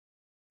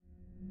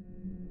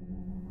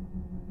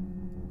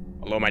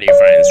Hello my dear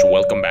friends,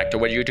 welcome back to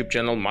our YouTube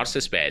channel Mars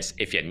Space.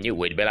 If you're new,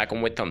 hit bell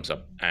icon with thumbs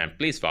up and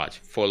please watch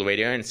full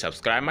video and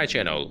subscribe my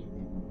channel.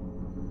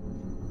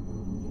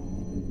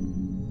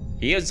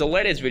 Here's the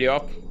latest video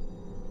of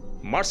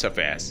Mars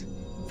surface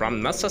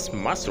from NASA's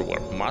Mars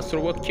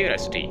Rover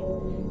Curiosity.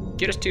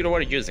 Curiosity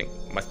rover using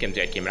Muskim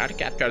jet camera to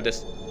capture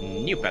this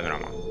new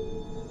panorama.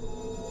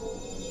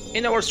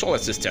 In our solar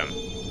system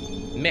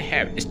may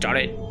have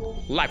started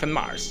life on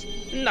Mars,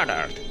 not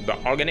Earth. The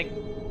organic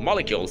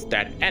molecules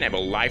that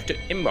enable life to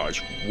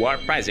emerge were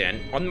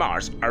present on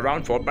Mars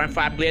around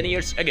 4.5 billion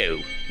years ago.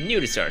 New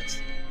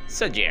research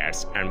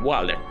suggests and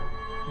while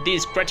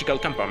these critical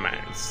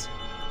components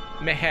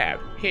may have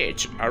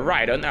hitched a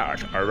ride on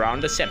Earth around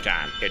the same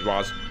time, it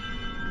was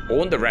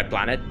on the red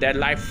planet that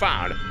life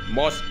found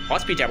most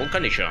hospitable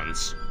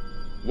conditions.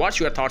 What's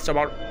your thoughts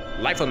about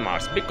life on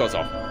Mars? Because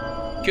of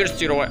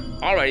Curiosity rover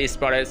already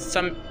spotted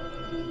some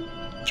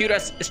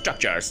curious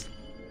structures